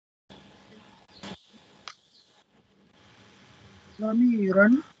ضميرا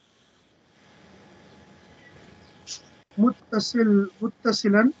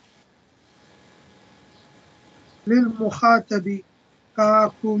متصلا للمخاطب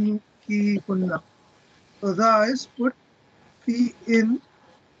كاكم كي كنا. So that is put في in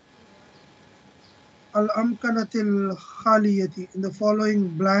الأمكنة الخالية in the following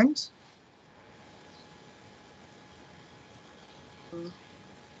blanks.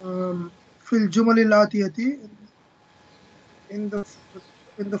 في الجمل الآتية in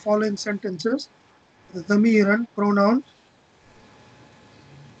the following sentences. ضميرا pronoun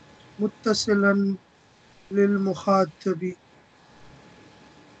متصلا للمخاطب.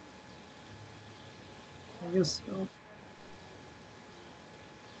 Yes.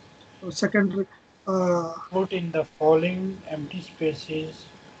 Secondary. Put in the following empty spaces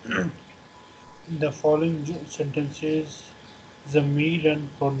in the following sentences ضمير and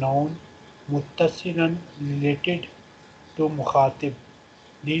pronoun متصلا related to مخاطب.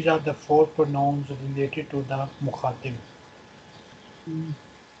 These are the four pronouns related to the mukhatib.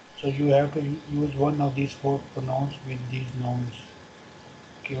 So you have to use one of these four pronouns with these nouns.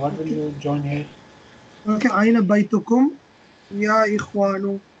 Okay, what will you join here? Okay, أين بيتكم يا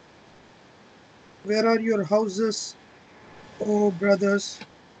إخوان? Where are your houses, oh brothers?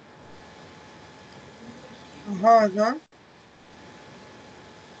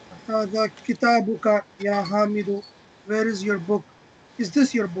 هذا كتابك يا حامد. Where is your book? Is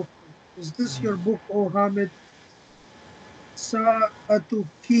this your book? Is this your book, oh Hamid? ساعتك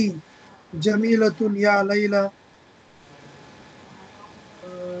جميلة يا ليلى.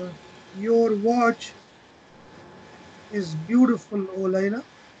 Your watch is beautiful, oh Layla.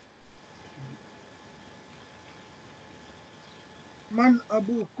 Man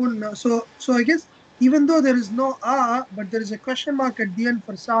Abu Kunna. So I guess even though there is no but there is a question mark at the end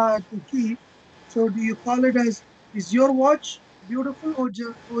for Sa'atuki. So do you call it as, is your watch beautiful, oh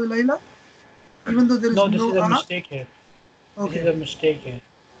Layla? Even though there is no, this no is a mistake here. Okay. This is a mistake here.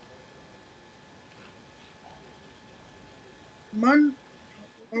 Man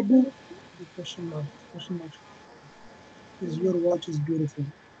Abu question mark. Is your watch is beautiful.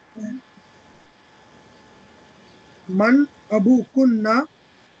 Man Abu Kunna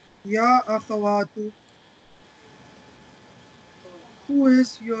Ya Akhawatu. Who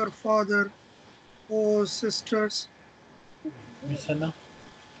is your father, oh sisters? Miss Anna?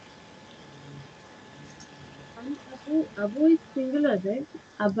 Abu is singular, right?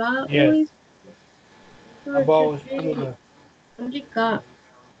 Abba Yes. is so it Abba is should be plural. only ka.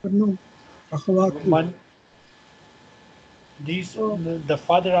 No. Akhawatu. Man, these the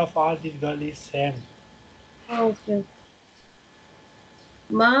father of all these girls is Sam. Okay.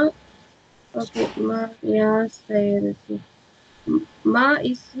 Ma okay, ma ya sayyidati. Ma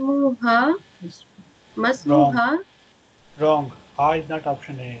ismuha masmuha. Wrong. Ha is not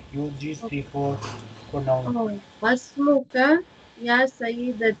option A. Use these three four pronouns. Oh, masmuka ya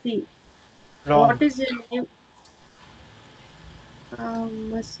sayyidati. Wrong. What is your name?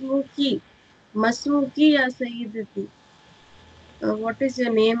 Masmuki. Masmuki ya sayyidati. What is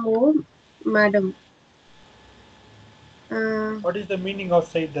your name, oh madam? What is the meaning of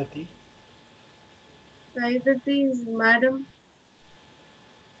Sayyidati? Sayyidati is madam.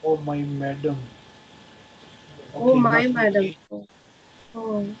 Oh my madam. Okay, Oh my madam. Masmuki.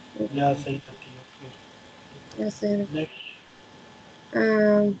 Oh, okay. Yeah, Sayyidati. Okay. Yes, sir. Next.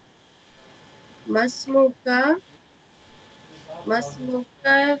 Masmuka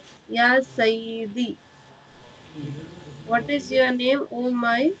ya Sayyidi. What is your name, oh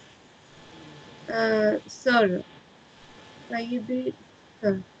my sir? Sayyidi,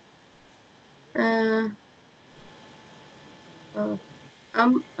 sir.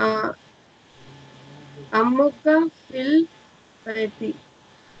 Ammuka fil baiti.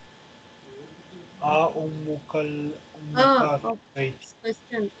 Ummuka Okay.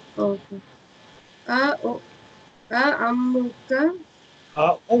 Question. Okay. Ammuka.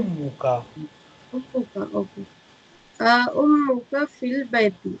 Ummuka. Ummuka. Okay. Ummuka fil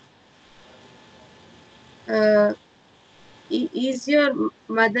baiti. Is your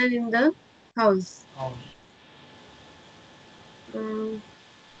mother in the house? So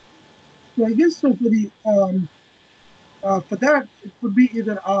I guess so for that it could be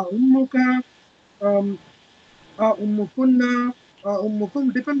either ummuka, ummukunna,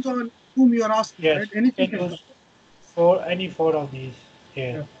 ummukum, depends on whom you are asking, Yes, right? you Anything can can use come. for any four of these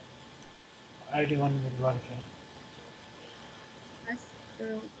here. Yeah. Anyone with one can.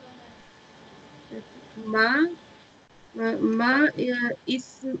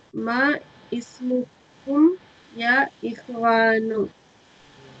 Ma ismukum ya ikhwanu.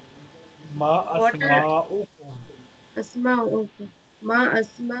 Ma asma'ukum. okay. Ma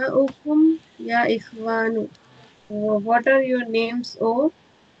asma'ukum ya ikhwanu. What are your names, O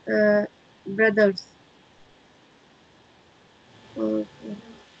brothers? Okay.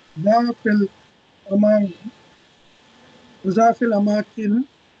 ذا في الأمان ذا في الأماكن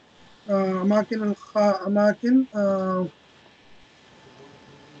أماكن أماكن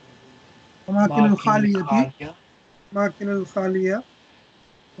Makin الخالية Khalia. أماكن الخالية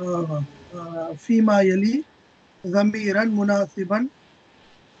فيما يلي ضميرا مناسبا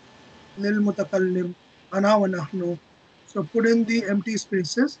للمتكلم أنا ونحن. So put in the empty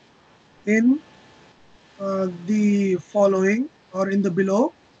spaces in the following or in the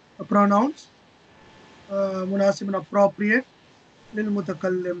below pronouns مناسب appropriate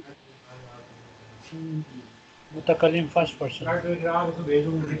للمتكلم. Mutakallim first person.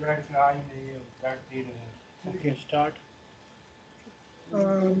 Okay, start.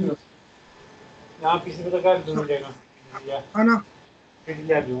 um, so, أنا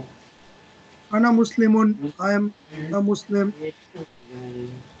أنا مسلم. I am a Muslim.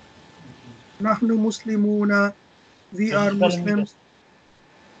 نحن مسلمون. We are Muslims.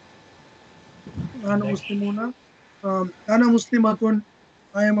 أنا Next. مسلمون. أنا مسلمة.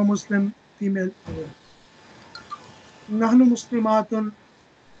 I am a Muslim female. نحن مسلمات.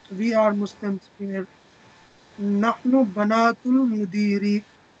 We are Muslims female. نحن بنات المدير.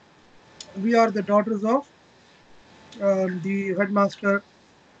 We are the daughters of the headmaster.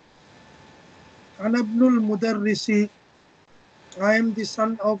 أنا ابن المدرس. I am the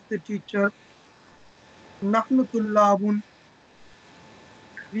son of the teacher. نحن طلاب.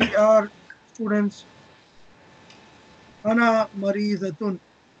 We are students. أنا مريضة.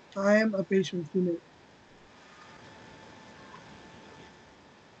 I am a patient female.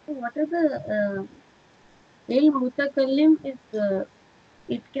 What are the mutakallim is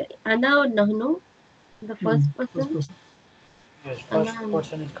ana or nahnu, the first First person. person. Yes, first Ana.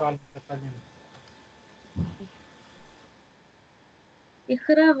 person is called Mutakallim.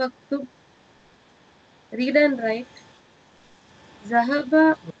 Ikhra waktub, read and write.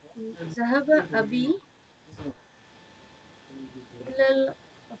 Zahaba abi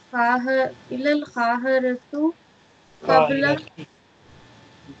ilal khaharatu qabla Kahirati.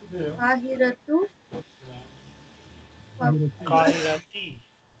 khahiratu Kahirati.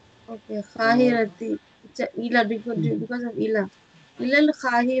 okay khahirati. It's a ila because of ila. Ilal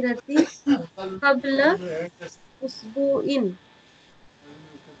khahirati qabla usbu'in.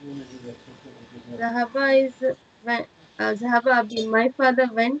 Zahaba is when Zahaba abi. My father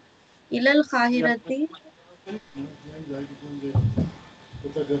went ilal khahirati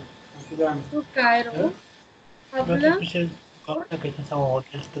to Cairo But the qabla. picture getting some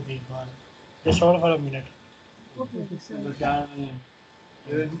hotels to be gone. Just hold for a minute. Okay, sorry.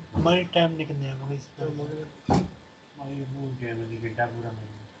 My time निकलने हैं मगर इसका my move गया मैंने किताब पूरा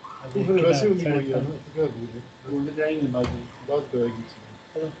मैंने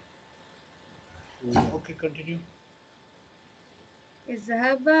Okay, continue.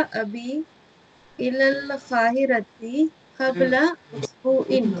 Zahaba abi ilal khahirati qabla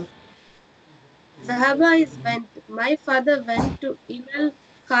usbu'in. Zahaba is went. My father went to ilal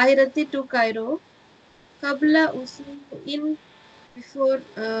khahirati to Cairo qabla usbu'in before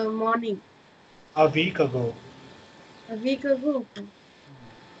morning. A week ago. A week ago. Okay.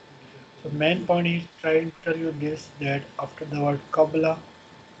 So main point is trying to tell you this that after the word qabla,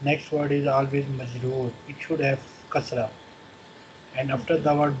 next word is always majroor. It should have kasra. And after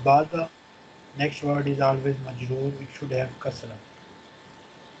the word bada, next word is always majroor. It should have kasra.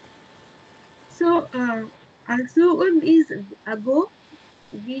 So, Alsuun is ago,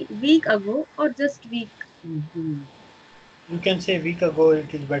 week ago, or just week? You can say week ago.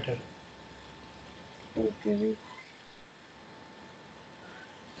 It is better. Okay, week.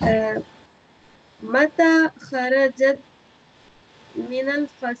 متى خرجت من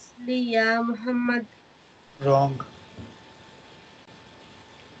الفصل يا محمد؟ Wrong.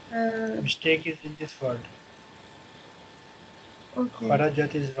 Uh, Mistake is in this word. okay.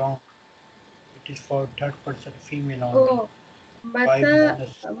 Kharajat is wrong. It is for third person female only. Oh, Five متى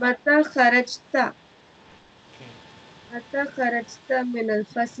bonus. متى خرجت؟ Okay. متى خرجت من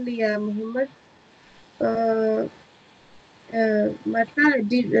الفصل يا محمد؟ Uh, متى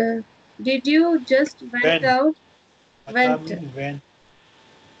did you just went When? out? Mata Went. means when.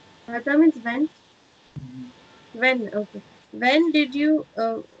 متى means when? When, okay. When did you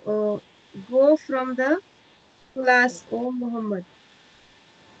go from the class, O Muhammad?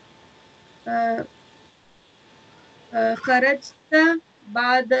 Uh, خرجت Wrong.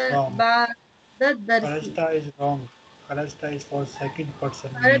 بعد الدرس. Kharajta is wrong. Kharajta is for second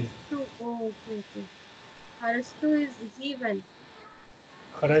person male. خرجت. Oh, okay, okay. Kharajtu is he went.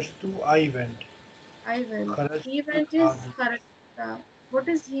 Kharajtu, I went. I went. He Kharajtu, went is kharajta. What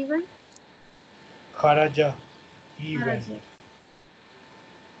is he went? kharaja, he went. Kharaja.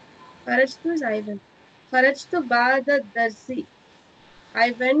 Kharajtu is I went. Kharajtu ba'da darsi.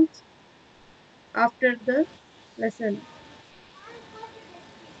 I went after the lesson.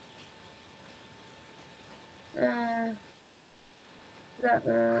 Uh,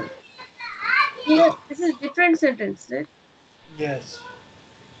 the, here, this is different sentence, right? Yes.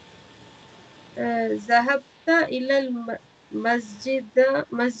 ذهبت إلى مسجد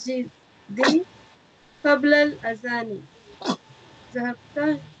قبل الأذان.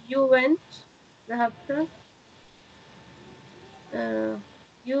 ذهبت, you went. ذهبت,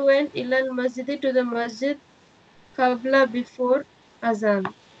 you went إلى المسجد, to the masjid, قبل, before azan.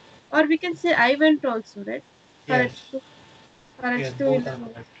 Or we can say I went also, right? Yes. خرجت, Yes, خرجت both إلى are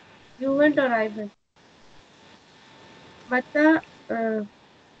correct. You went or I went. متى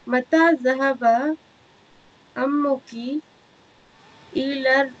متى ذهب أمك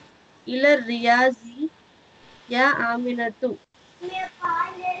إلى الرياض يا آمنة.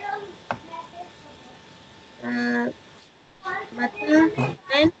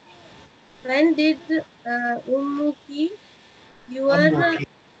 متى, when did أمك, your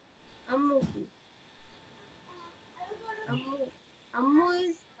Ammuki. أمك, Ammu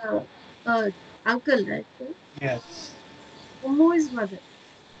is uncle, right? Yes. Ummu is mother.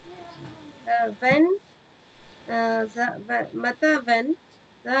 When Mata went,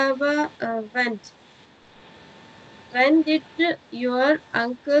 Zahaba went. When did your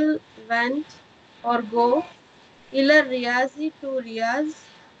uncle went or go? Ila Riyazi, to Riyaz.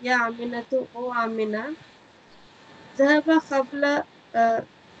 Ya Aminatu, O Amina. Zahaba qabla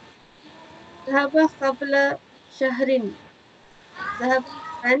Zahaba qabla shahrin. Zahaba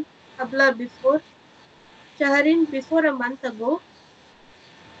went qabla, before. Shahrin, before a month ago.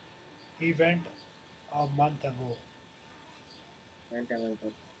 He went a month ago. Went a month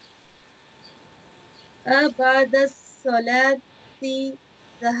ago. بعد الصلاة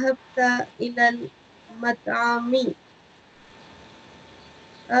ذهبت إلى المطعم.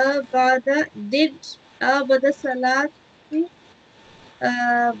 بعد, did, بعد الصلاة,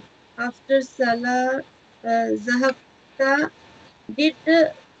 after Salah, ذهبت,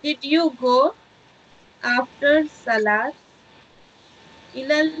 did you go after Salat?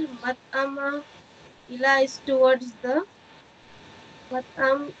 إلى المطعم, إلى is towards the,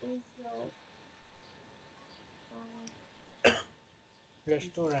 Mat'am is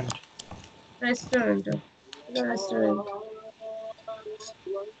Restaurant. restaurant. The restaurant.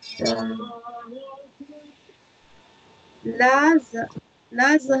 لا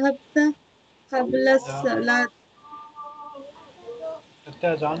لا ذهبت قبل الصلاة. लगता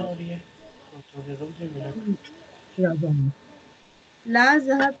है अजान हो रही है तो थोड़ी रुक जाए मिनट. Yeah, done. لا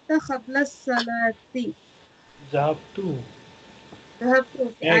ذهبت قبل الصلاة. ذهبت. ذهبت,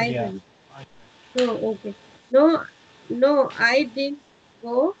 okay, मैं I गया. went. No, okay. No, no, I didn't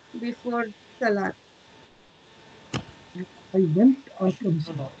go before Salat. I went after the No,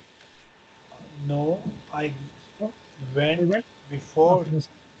 salah. no. No, I Oh, I went went before. after the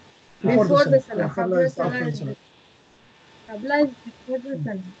before the Before the salah. Salah. Yeah, qabla Qabla is after Salah the is salah. Qabla is before the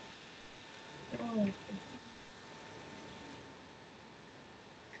Salah. Oh, okay.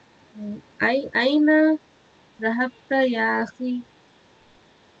 أين ذهبت يا أخي?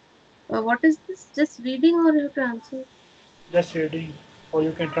 What is this? Just reading or you have to answer? Just reading, or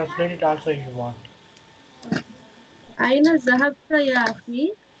you can translate it also if you want. أين ذهبت يا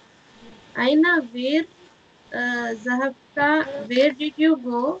أخي? أين, where ذهبت, where did you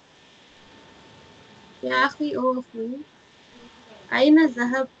go? يا أخي, O أخي. أين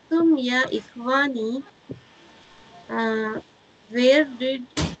ذهبتم يا إخواني? Where did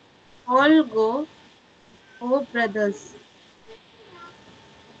all go, O brothers?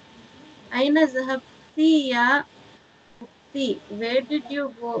 أين ذهبتي يا أختي? Where did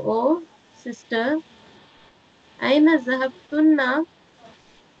you go, O sister? أين ذهبتن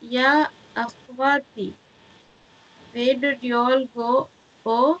يا أخواتي? Where did you all go,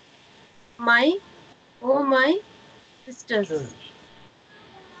 O my, my sisters? Church.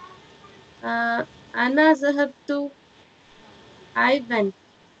 أنا ذهبت, I went.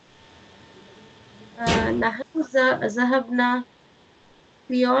 نحن ذهبنا,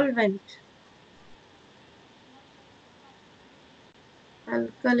 we all went.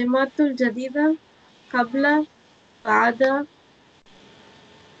 الكلمات الجديدة قبل, بعد,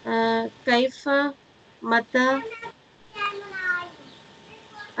 كيف, متى,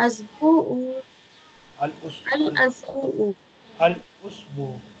 أسبوع, الأسبوع. الأسبوع,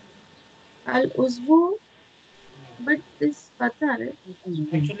 الأسبوع. الأسبوع, But this fatha, right?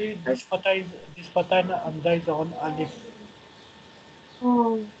 Actually, As, this fatha and amza is on alif,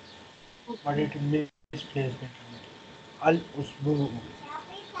 oh, but okay. it is misplaced between it. Al usbu,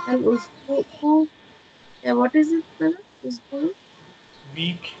 And usbu, yeah, what is it, brother? Usbu?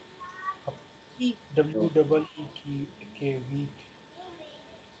 week, Week. W Okay. double E K week.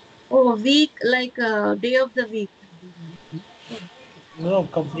 Oh, week, like day of the week. Oh, No,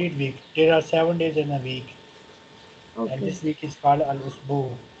 complete week. There are 7 days in a week, and okay. this week is called al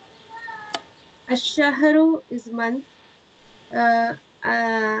usbu. Ash-shahru is month. Uh,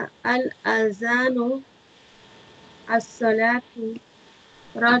 Al-azanu, as-salatu,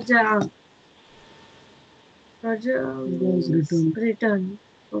 raja'a. Raja'a Was means written. return.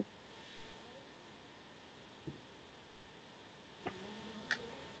 Okay.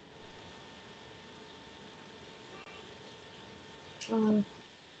 Uh,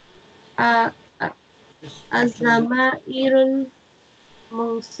 uh, uh, This actually Az-zamairul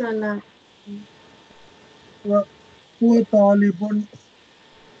mursala. Huwa talibun.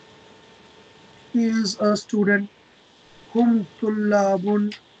 He is a student. Hum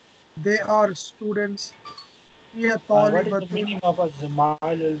tullabun. They are students. Hiya what is the talibatun. meaning of a Jamal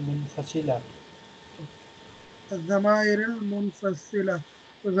al munfasila? الضمائر المنفصلة.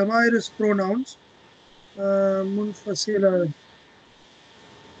 So ضمائر is pronouns. منفصلة.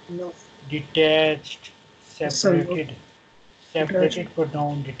 No. Detached, Fasal. separated, Attached. separated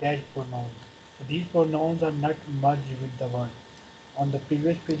pronoun, detached pronoun. So these pronouns are not merged with the word. On the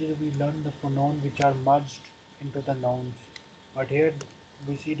previous pages, we learned the pronouns which are merged into the nouns, but here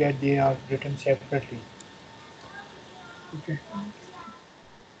we see that they are written separately. Okay.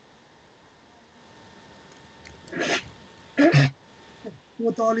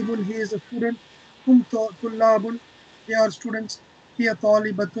 هو طالب. He is a student. هم طلاب. They are students. هي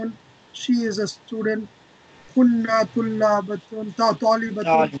طالبة. She is a student. كنا طلابة. طالبة.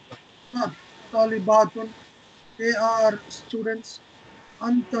 Talib. طالبات. They are students.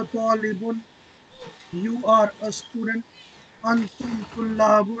 أنت طالب. You are a student. أنتم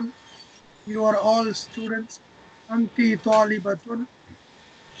طلاب. You are all students. Anti talibatun.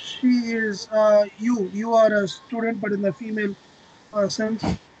 She is you are a student, but in the female sense.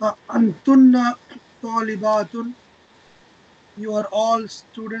 Antunna talibatun. You are all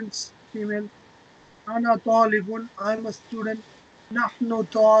students, female. Ana talibun. I'm a student. Nahnu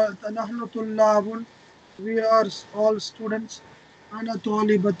tullabun. We are all students. Ana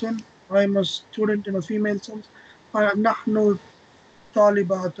talibatun. I'm a student in a female sense. Nahnu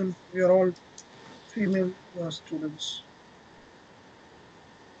talibatun. We are all female students.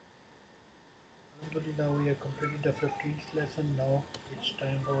 Alhamdulillah, we have completed the 15th lesson. Now it's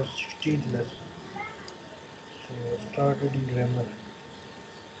time for 16th lesson. So start reading grammar.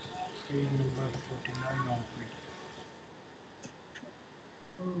 Page number 49 on page.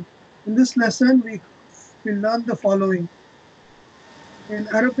 In this lesson, we learn the following. In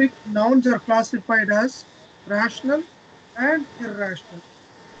Arabic, nouns are classified as rational and irrational.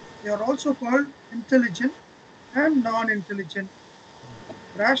 They are also called intelligent and non-intelligent.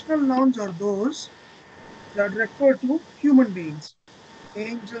 Rational nouns are those that refer to human beings.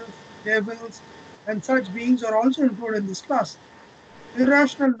 Angels, devils, and such beings are also included in this class.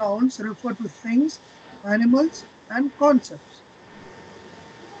 Irrational nouns refer to things, animals, and concepts.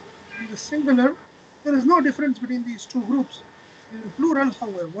 In the singular, there is no difference between these two groups. In plural,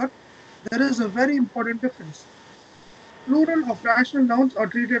 however, there is a very important difference. Plural of rational nouns are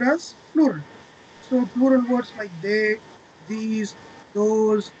treated as plural. So plural words like they, these,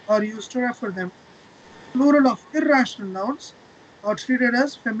 those are used to refer them. Plural of irrational nouns are treated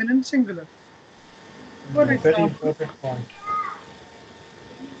as feminine singular. For A very example, important point.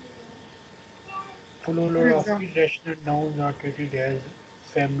 for Plural of example, irrational nouns are treated as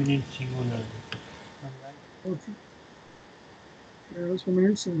feminine singular. okay,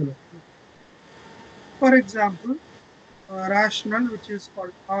 feminine singular. For example, rational, which is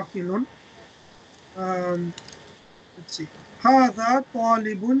called akilun. Um, let's see. هذا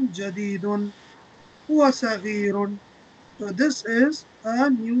طالب جديد. هو صغير. So this is a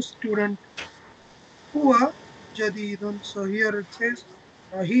new student. هو جديد. So here it says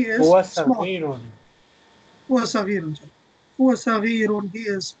he is هو small. صغير. هو صغير. Sorry. هو صغير. He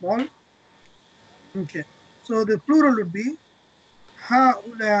is small. Okay. So the plural would be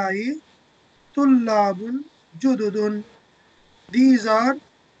هؤلاء طلاب جدد. These are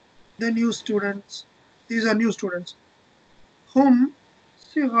the new students. These are new students. هم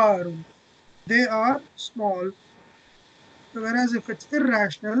صغار. They are small. So whereas if it's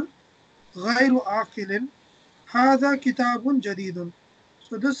irrational, غير عاقل. هذا كتاب جديد.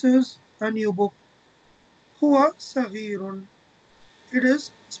 So this is a new book. huwa saghirun. It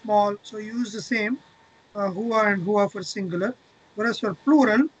is small, so you use the same huwa and huwa for singular. Whereas for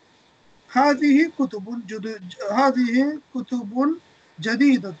plural, هذه كتب هذه كتب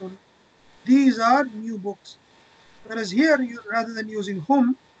جديدة. These are new books. Whereas here, rather than using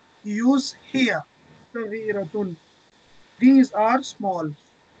hum, you use hiya. صغيرة. These are small,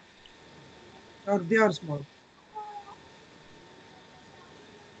 or they are small.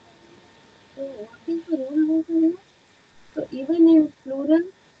 So what is the rule over here? So even in plural,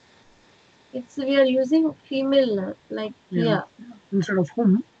 we are using female like Yeah. here. Instead of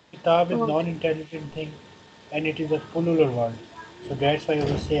hum. Kitab is Okay. non-intelligent thing and it is a plural word. So that's why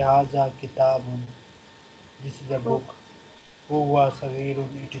we say Haza Kitabun. This is a Okay. book. Huwa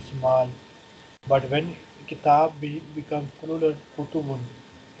Sagirun, it is small. But when Kitab becomes plural Kutubun,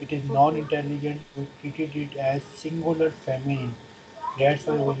 it is Okay. non-intelligent. We treated it as singular feminine. That's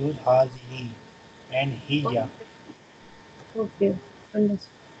why we Oh, use Hazihi and Hiya. okay. Understood.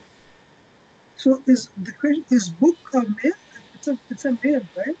 So is the question, is book a male? It's a male,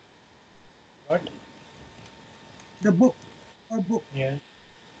 right? What? The book, a book. Yes.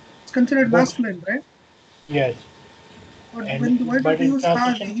 It's considered Books. masculine, right? Yes. But And why did but you in use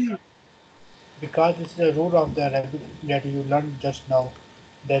translation, hadihi? because this is a rule of the Arabic that you learned just now,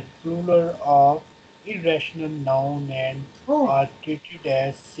 that plural of irrational noun and Oh, are treated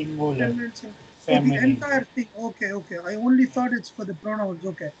as singular, feminine. So the feminine. entire thing. Okay, okay. I only thought it's for the pronouns.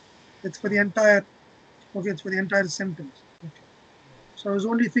 Okay, it's for the entire. Okay, it's for the entire sentence. Okay. So I was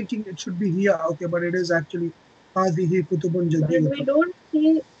only thinking it should be here. Okay, but it is actually hadihi kutubun But we jadidatun. don't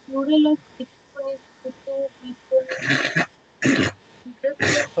say plural of kitun is kutu, people. We just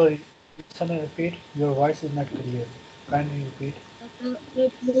say Sorry, can I repeat? Your voice is not clear. Kindly repeat.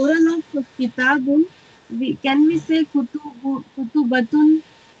 the plural of kitabun. Can we say kutubatun?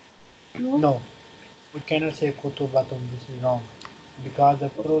 No. No, we cannot say kutubatun. This is wrong. Because the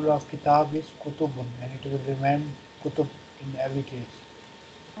plural of kitab is kutubun and it will remain kutub in every case.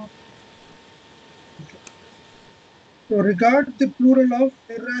 So regard the plural of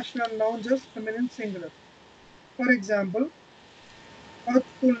irrational nouns as feminine singular. For example,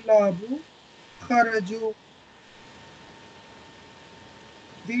 at-tullabu kharaju.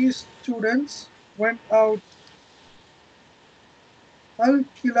 These students went out.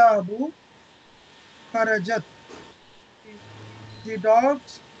 Al-kilabu kharajat. The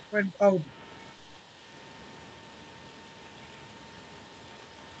dogs went out.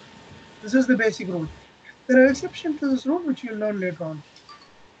 This is the basic rule. There are exceptions to this rule which you'll learn later on.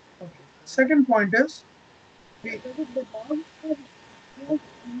 Okay. Second point is the But if the dogs are like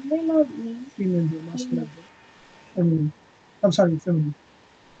female or male? female, Female. masculine, feminine. I'm sorry, feminine.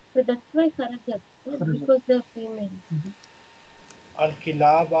 So that's why Kharajat, right? Kharajat. Because they're female.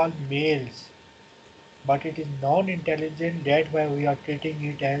 Al-kilab are males, but it is non-intelligent. That's why we are treating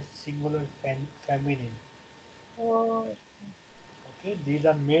it as singular feminine. Oh, Okay, these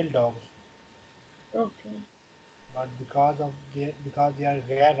are male dogs, okay. but because they are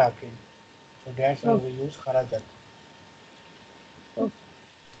rare akil, so that's why Okay. we use kharajat. Okay.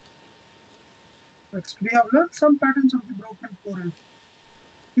 Next, we have learned some patterns of the broken plural.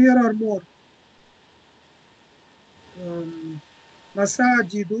 Here are more.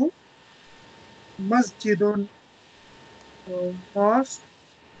 Masajidu, masjidun, mosque.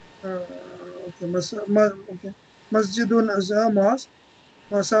 Okay, okay. Masjidun is a mosque.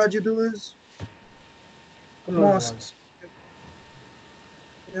 Masajidu is Plural word. mosques.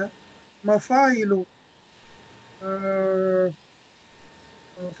 Yeah. Mafailu. Uh,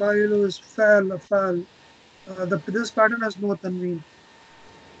 Mafailu is fal. This pattern has no tanween.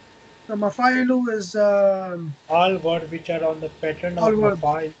 So mafailu is All words which are on the pattern of all verbs.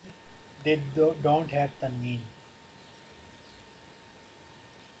 mafa'il, they don't have tanween.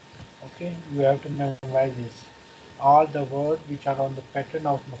 Okay, you have to memorize this. All the words which are on the pattern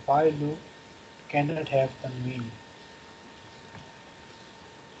of mafa'ilu cannot have tanween.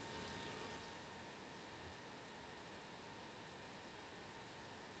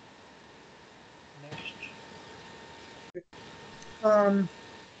 Next, Um,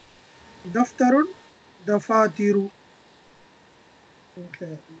 Daftarun, dafatiru.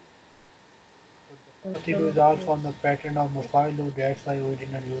 Okay. Atilu is also on the pattern of mafa'ilu, that's why we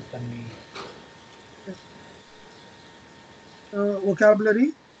did not use tanween.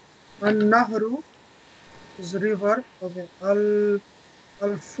 Vocabulary. An-nahru is river. Okay.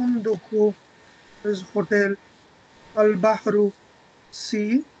 Al-funduku is hotel. Al-bahru,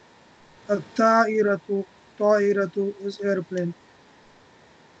 sea. Ta'iratu is airplane.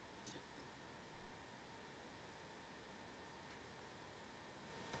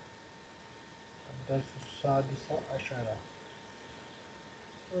 الدرس السادس عشر.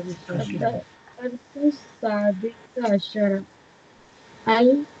 Continue. الدرس السادس عشر.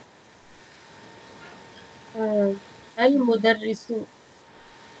 ال- المدرس.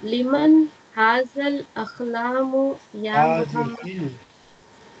 لمن هذا الأقلام يا محمد؟ هذه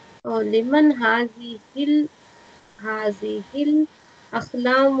أو لمن هذه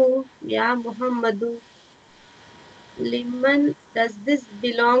الأقلام يا محمد؟ Liman, does this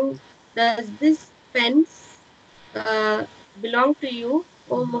belong? Does this pens belong to you,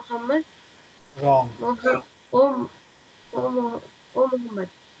 O Muhammad? wrong. Muhammad, O, O Muhammad.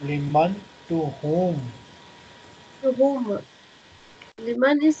 Liman, to whom? To whom?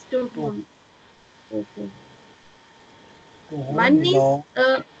 Liman is to To, whom. Okay. to whom Man is belong?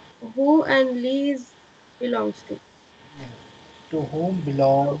 who and Li is belongs to. To whom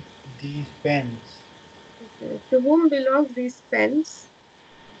belong these pens? Okay. To whom belongs these pens,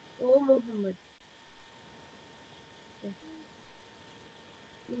 O Muhammad? Okay.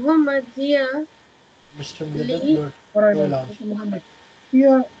 Muhammad here. Mr. Miller, Li. All right, your answer. Dr. Muhammad.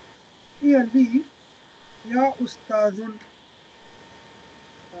 Here, here, Lee, Ya Ustadun,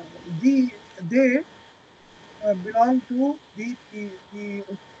 they belong to the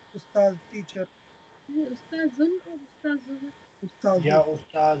Ustad teacher. Ustazun or Ustazun? Ya Ustadu,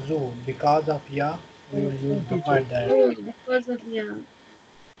 Ustazu. Because of Ya, we will use Dhamma teacher. at the end. Oh, because of yeah.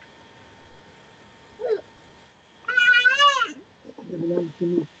 They belong to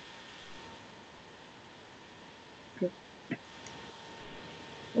me. Okay.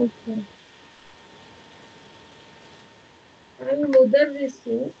 Okay. المدرس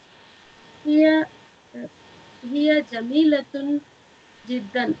هي هي جميلة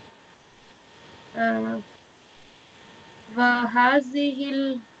جدا. آه، وهذه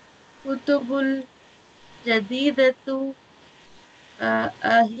الكتب الجديدة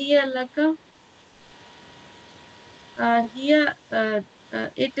هي لك. هي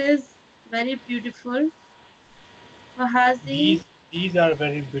it is very beautiful. وهذه. These are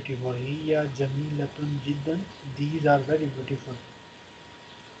very beautiful. Hiya Jamilatun Jiddan. These are very beautiful.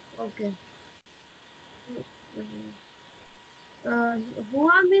 Okay.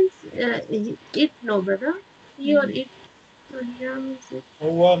 Huwa means it, no brother. He or it. So here means it.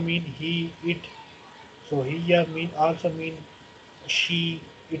 Huwa mean he, it. So hiya mean also mean she.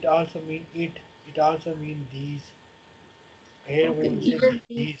 It also mean it. It also mean these. Here we Okay. will say Even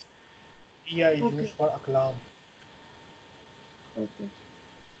these. these. Hiya is used Okay. for aklam. Okay.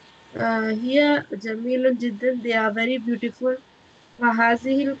 Here جميل جدا. They are very beautiful.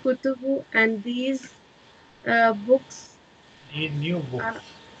 وهذه الكتب and these books These new books. are,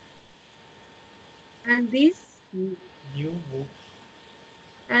 and these New books.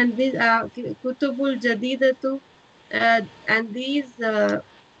 كتب الجديدة and these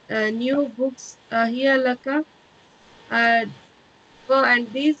new books here لك. uh,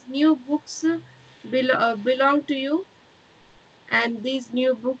 and these new books belong to you, and these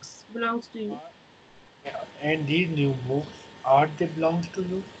new books belongs to you. And these new books, are they belongs to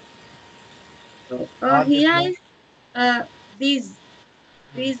you? So Are they here belong? is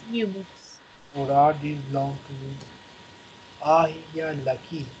these new books. Or are these belong to you? Ahiya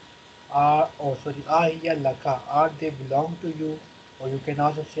Laki. Ahiya Laka. Are they belong to you? Or you can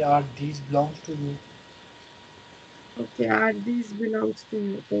also say, are these belongs to you? Okay, are these belongs to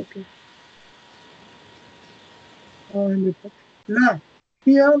you? Okay. La,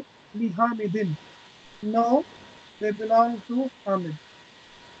 here Lihamidin. No, they belong to Hamid.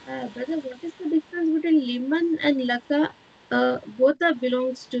 Brother, what is the difference between Liman and Laka? Both are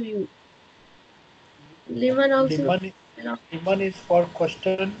belongs to you. Liman also Liman, belongs. Liman is for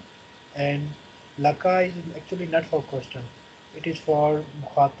question and Laka is actually not for question. It is for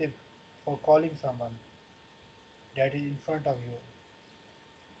Mukhatib, for calling someone that is in front of you.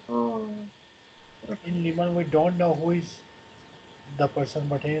 Oh, okay. In Liman, we don't know who is the person,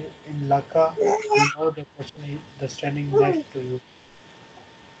 but in Laka, we know the person is the standing next to you.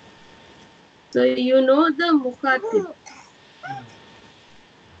 So you know the Mukhatib.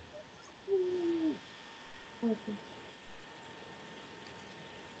 Okay.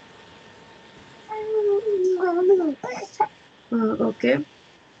 Okay.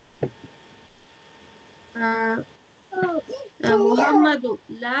 Uh, محمد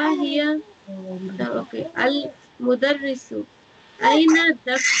لا هي. Okay. المدرس. أين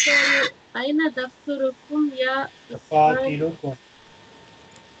دفتر أين دفتركم يا إخوان؟ Fatilukum.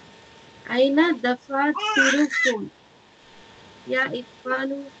 أين دفاتركم يا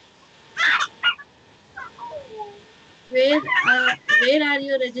إخوان؟ Where are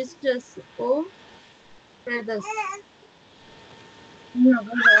your registers, oh brothers? Yeah,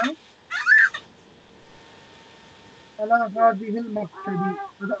 brother. على هذه المكتب.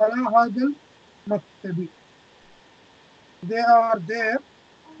 على هذا المكتب. They are there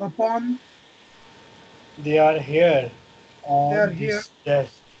upon. They are here They are on here this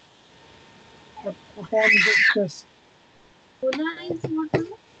desk. upon this desk. Una is what?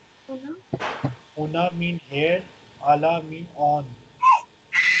 Una? Una mean here, ala mean on.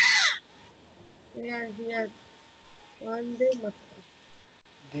 They are here on the maktab.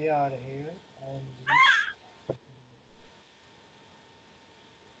 They are here on this.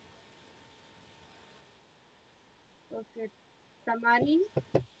 Okay. Tamarin.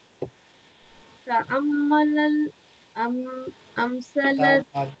 تأمل أمثلة.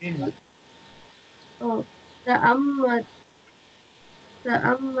 Tamadin. Oh, تأمل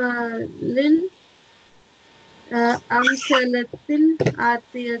أمثلة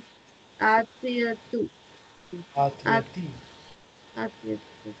الآتية. آتية. Atiyati. آتية.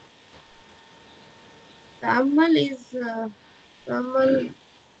 تأمل is تأمل.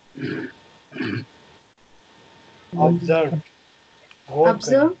 Observe. غور करें.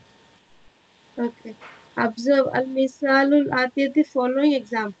 Observe. Okay. Observe المثال الآتية, following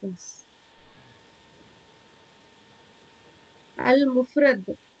examples.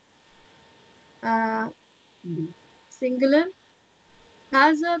 المفرد singular.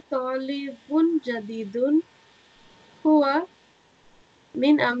 هذا طالب جديد هو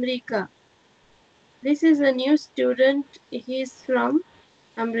من أمريكا. This is a new student. He is from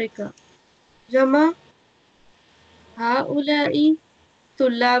America. جمع. هؤلاء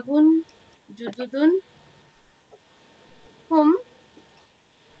طلاب جدد هم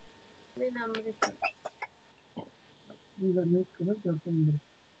من أمريكا.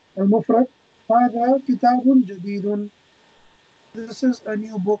 المفرد هذا كتاب جديد. This is a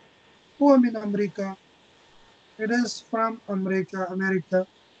new book. هو من أمريكا. It is from America.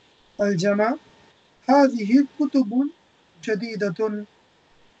 الجمع هذه كتب جديدة.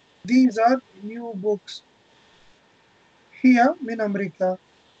 These are new books. هي من أمريكا.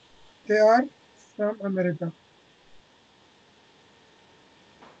 They are from America.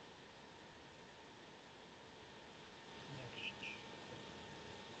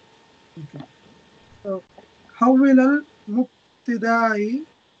 Okay. So, حول مبتدأ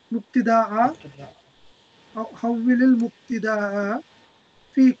حول المبتدأ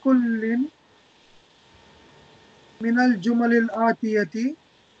في كل من الجمل الآتية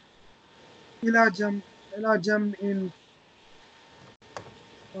إلى جمع.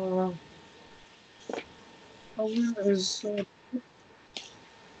 حول is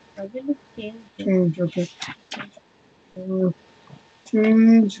I will change. change. Okay.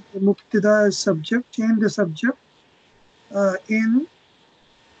 Change the mubtada is subject. Change the subject in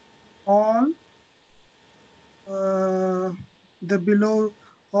all the below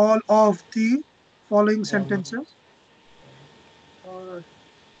all of the following sentences.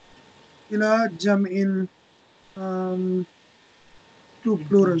 إلى جمع to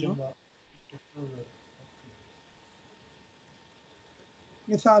plural. No? Jumla. To plural.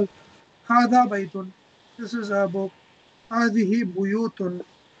 مثال هذا بيت. This is a book. هذه بيوت.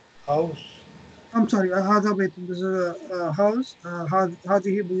 House. I'm sorry. هذا بيت. This is a house.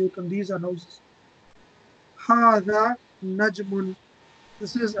 هذه بيوت. These are houses. هذا نجم.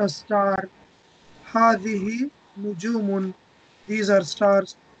 This is a star. هذه نجوم. These are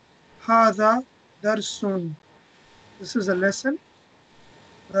stars. هذا درس. This is a lesson.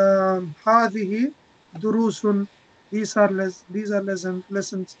 هذه دروس. These are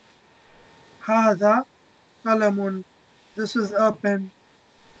lessons. هذا قلم. This is a pen.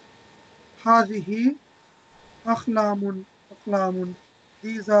 هذه أقلام.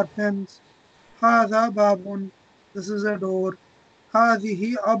 These are pens. هذا باب. This is a door.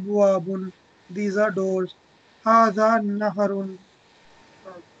 هذه أبواب. These are doors. هذا نهر.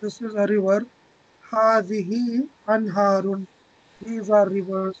 This is a river. هذه أنهار. These are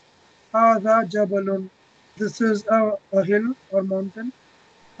rivers. هذا جبل. This is a hill or mountain.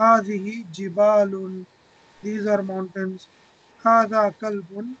 هذه جبال. These are mountains. هذا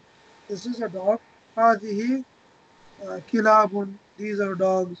كلب. This is a dog. هذه كلاب. These are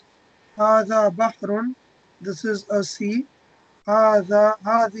dogs. هذا بحر. This is a sea.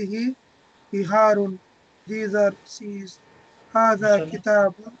 هذه بحار. These are seas. هذا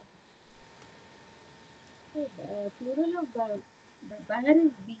كتاب. Plural of Bahar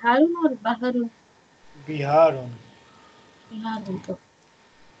is Biharun or Baharun? Biharun. Biharun.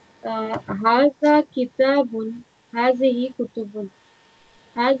 هذا كتاب. هذه كتب.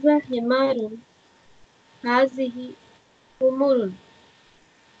 هذا حمار. هذه حمر.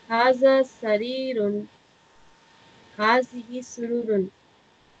 هذا سرير. هذه سرور.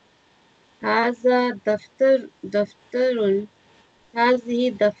 هذا دفتر هذه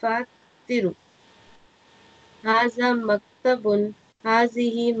دفاتر هذا مكتب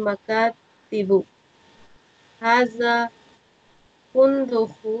هذه مكاتب هذا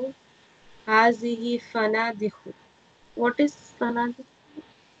فندق هذه فنادق. What is فنادق?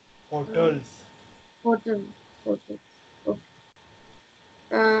 Hotels. Hotel. Hotels. Okay.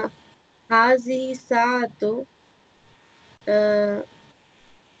 هذه ساعة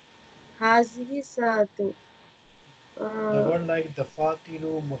هذه ساعة The word like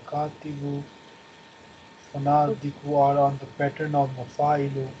dafatilu, makatibu, fanadiku are on the pattern of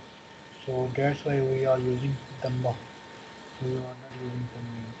mafailu. So that's why we are using dhamma. We are not using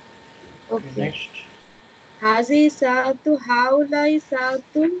tanween. Okay, okay. next. هذه ساعة هؤلاء ساعة.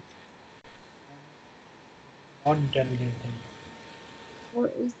 Non-intelligent thing. Or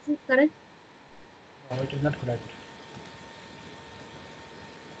is it correct? No, it is not correct.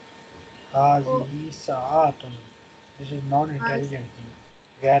 Oh, Hazihi sa'atun. This is non-intelligent thing.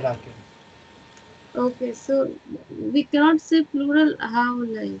 غير Aqil. okay, so we cannot say plural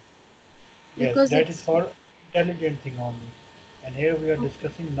هؤلاء Yes, because that is it's for intelligent thing only. And here we are okay.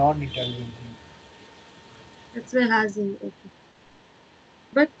 discussing non-intelligent thing. That's why هذه. Okay,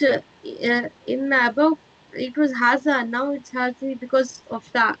 but in above it was haza. Now it's hazi because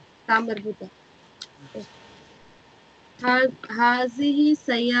of ta marbuta. هذه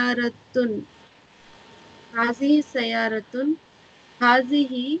سيارة هذه سيارة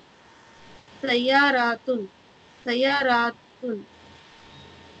هذه سيارات سيارات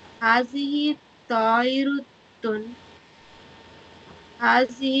هذه طائرة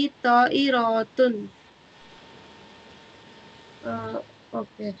هذه طائرات.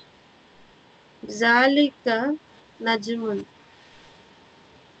 okay. ذلك نجم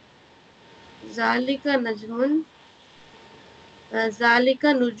ذلك نجم ذلك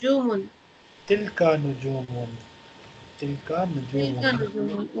نجوم تلك نجوم. تلك تلك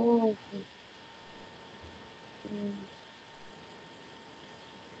نجوم. نجوم. Oh, okay. Mm.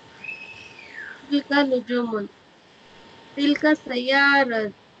 تلك نجوم تلك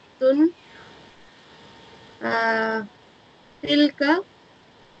سيارة آه، تلك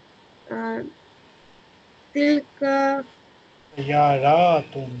تلك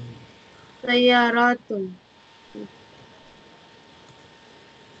سيارات. سيارات.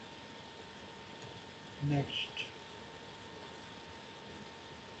 Next.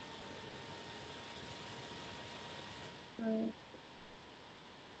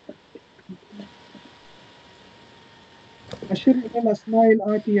 أشر إلى الأسماء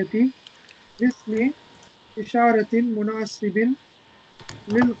الآتية باسم إشارة مناسب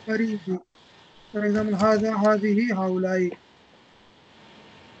للقريب. For example, هذا هذه هؤلاء.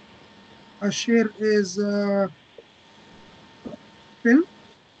 Ashir is fill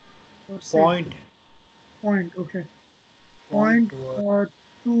or say? Point. Point, okay. Point Point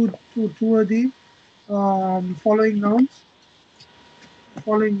to the following nouns,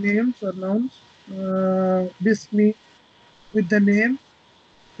 following names or nouns. Bismi, with the name.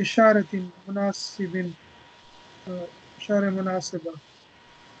 Isharatin, munasibin, ishara munasiba.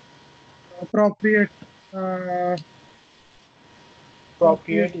 Appropriate.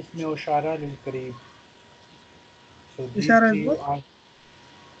 appropriate इसमें उशारा लिलकरीब. So these Ishara is three what? are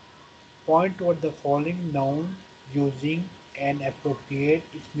point toward the following noun using an appropriate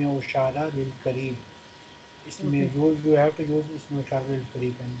इसमें उशारा लिलकरीब. इसमें Okay. you have to use इसमें उशारा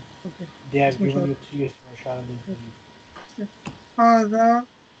लिलकरीब and Okay. they have Ismu given ishara. you three इसमें उशारा लिलकरीब. هذا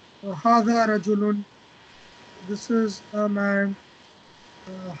هذا رجل. This is a man.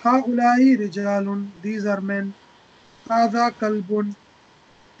 هؤلاء رجال. These are men. هذا كلب.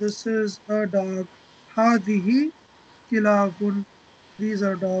 This is a dog. هذه كلاب. These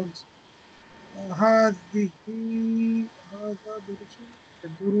are dogs. هذه هذا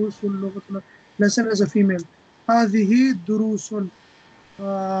دروس اللغة. Lesson is a female. هذه دروس.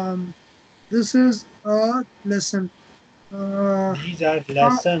 This is a lesson. These are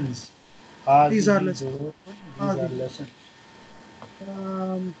lessons. These are هذه lessons. دروس. These are هذه. lessons.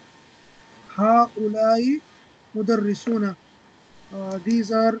 هؤلاء مدرسون.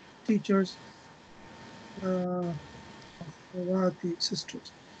 These are teachers. أخواتي,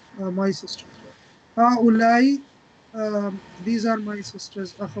 sisters. My sisters. هؤلاء. These are my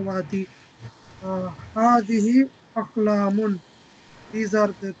sisters. أخواتي. هذه أقلام. These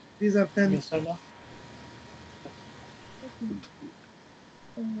are pens. Yes, Sama?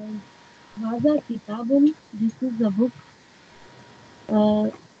 هذا كتاب. This is a book.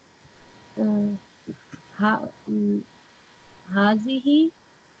 هذه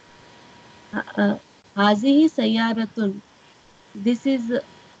هذه سيارة. This is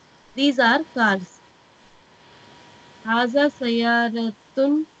These are cars. Haza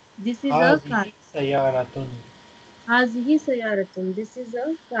sayaratun. This is a car. هذه سيارة. Hazihi sayaratun. This is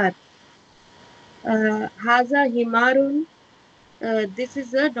a car. Haza himarun. This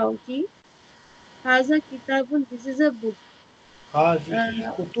is a donkey. Haza kitabun. This is a book.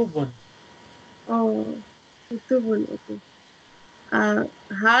 هذه كتب. Oh, kutubun. Okay.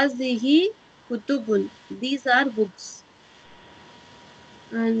 Hazihi kutubun. These are books.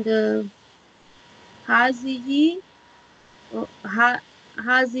 And hazihi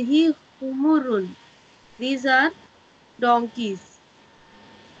hazihi humurun. These are donkeys.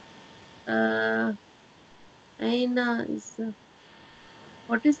 Aina is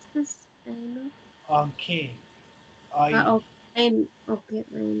what is this? Aina. आंखें. आई. Okay. Okay.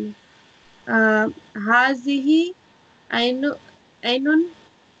 Aina. Hazihi ainun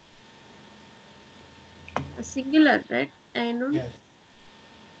singular, right? Ainun. Yes.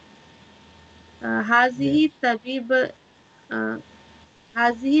 Yes. Hazihi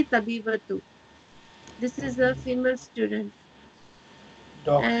hazihi tabibatu. This is a female student.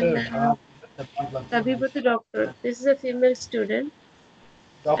 And Doctor. هذه طبيبة. tabibatu doctor. This is a female student.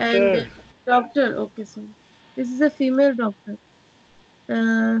 And Doctor. doctor. Okay, so this is a female doctor.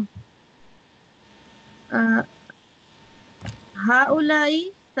 Uh, uh,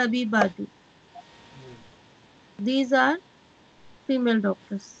 Haulai tabibatu. These are female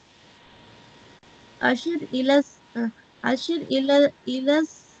doctors. Ashir ilas Ashir ilal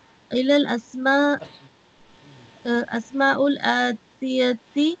asma'ul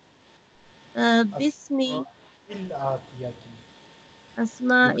atiyati bismi الآتية.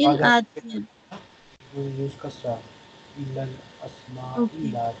 asma'il لماذا atiyati. يوز كسرة إلا الأسماء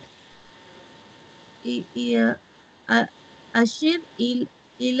Okay. التي Ashir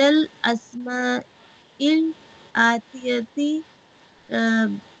ilal asma'il atiyati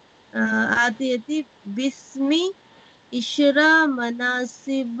atiyati bismi ishra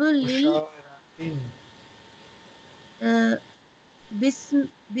manasib lil إشارة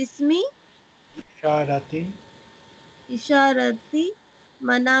bismi إشارة isharati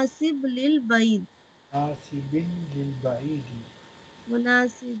manasib lil baid. ناسب للبعيد.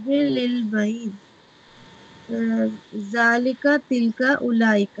 مناسب للبعيد. Zalika tilka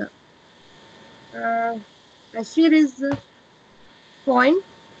ulaika. Ashir is point.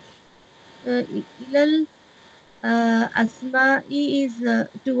 Ilal asma'i is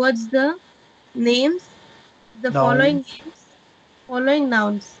towards the names, the following Nouns. names, following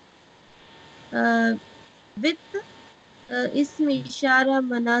nouns. With ism ishara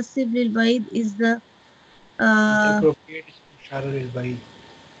manasib lil baid is the Appropriate إشارة للبعيد.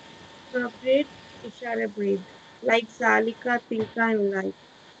 appropriate ishara baid, like zalika tilka and like.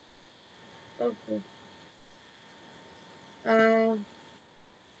 Okay.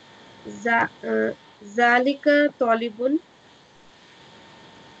 Zalika talibun.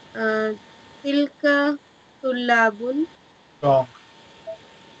 Tilka tullabun. Wrong.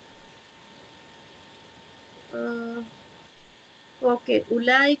 Okay,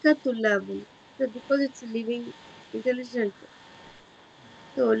 ulaika tullabun. So because it's living intelligent.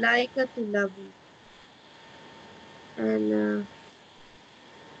 So ulaika tullabun. And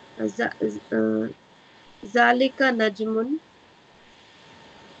zalika najmun.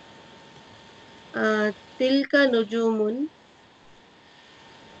 Tilka nujumun.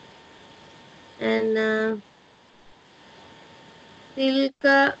 And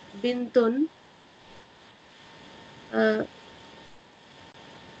tilka bintun. Uh,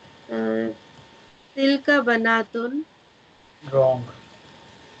 Tilka banatun. Wrong.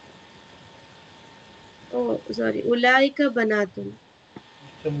 Oh, sorry. Ulaika banatun.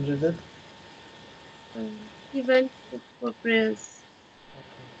 Mr. Mujadid. He went for prayers.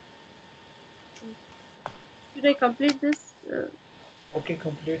 Should I complete this? Okay,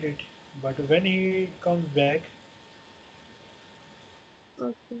 complete it. But when he comes back,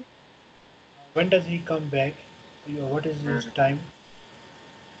 Okay. when does he come back? What is his I time?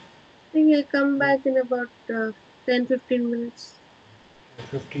 think he'll come back in about 10-15 minutes.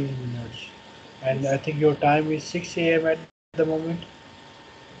 15 minutes. And I Yes. think your time is 6 a.m. at the moment.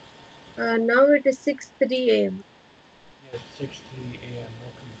 Now it is 6:03 a.m. Yes, 6:03 a.m.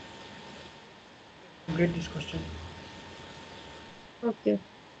 Okay. Complete this question. Okay.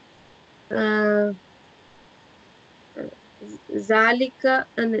 Uh, Zalika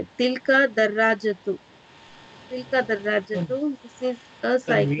and Tilka Darajatu. Tilka Darajatu. This is a Tanween.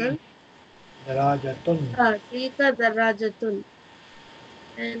 cycle. Darajatun. Tilka Darajatun.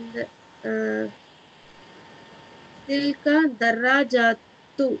 And uh, Tilka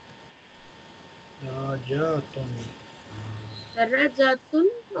Darajatu. Darajatun. Darajatun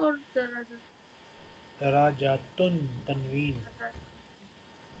or darajat? Darajatun, tanween.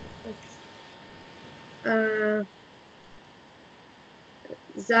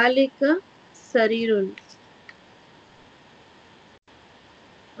 Zalika sarirun.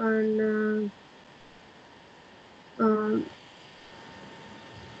 And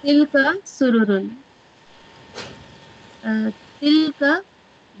tilka sururun. Tilka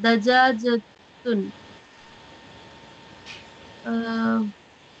dajajatun.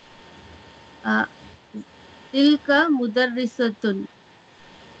 Tilka mudarrisatun.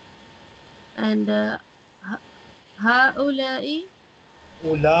 And haulai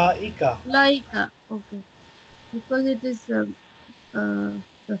Ulaika. laika. Okay, because it is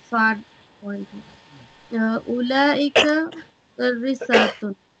the far point. Ulaika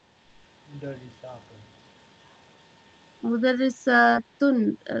mudarrisatun. Mudarrisatun.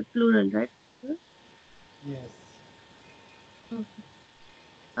 Mudarrisatun, plural, right? Yes. Okay.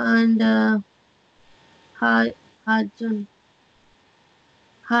 And hajun.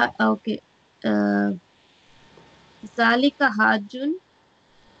 Okay. Zalika hajun.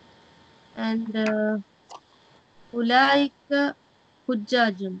 And ulaika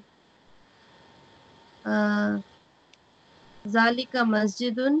hujjajun. Zalika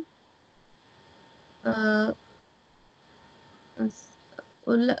masjidun.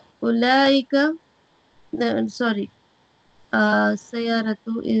 Ulaika, sorry,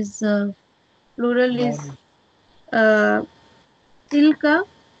 sayaratu is plural is tilka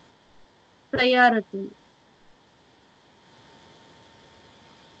sayaratu.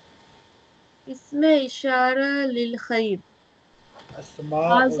 इसमें इशारा लिल खैर.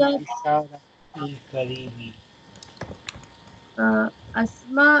 Asma'ul ishara lil karibi.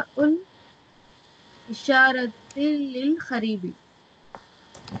 asma'ul isharatil lil kharibi.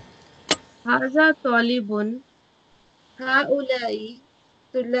 Haza talibun. Haulai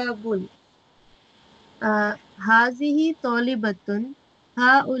tulabun. Hazihi talibatun.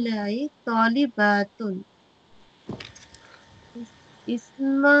 Haulai talibatun.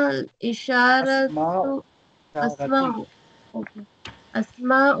 Ismal isharatu. Isharati. Asma'u. Okay.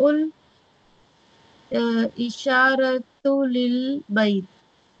 Asma'ul isharatu lil bayt.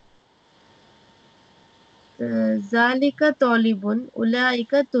 Zalika talibun.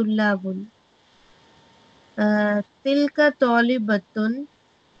 Ulaika tullabun. Tilka talibatun.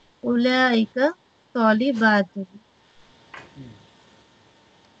 Ulaika talibatun.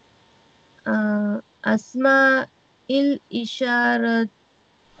 Asma'il isharati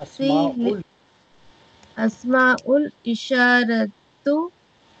asma'ul isharatu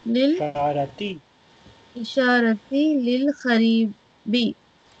lil isharati lil kharibi.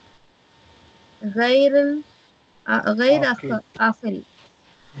 غير غير عاقل.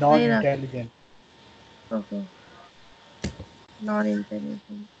 Non-intelligent. Okay, not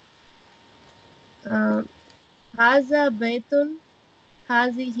intelligent. هذا بيت.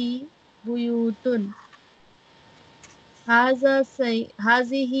 هذه بيوت. هذه سيارة.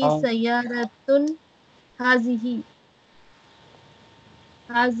 هذه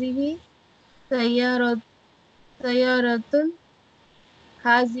سيارة.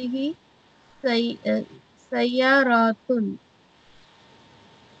 هذه سيارات.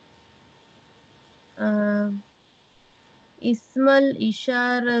 اسم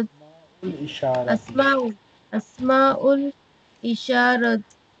الإشارة. أسماء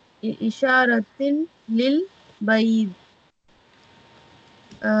الإشارة للبعيد.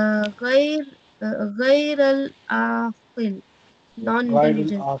 غير العاقل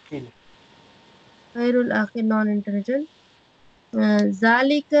non-intelligent. غير العاقل non-intelligent.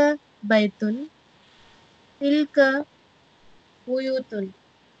 ذلك بيت. تلك بيوت.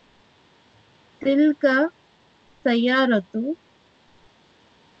 تلك سيارة.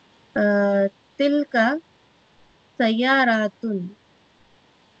 تلك سيارات.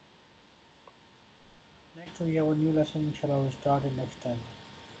 Next we have a new lesson, inshallah. We'll start it next time.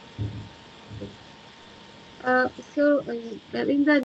 So in the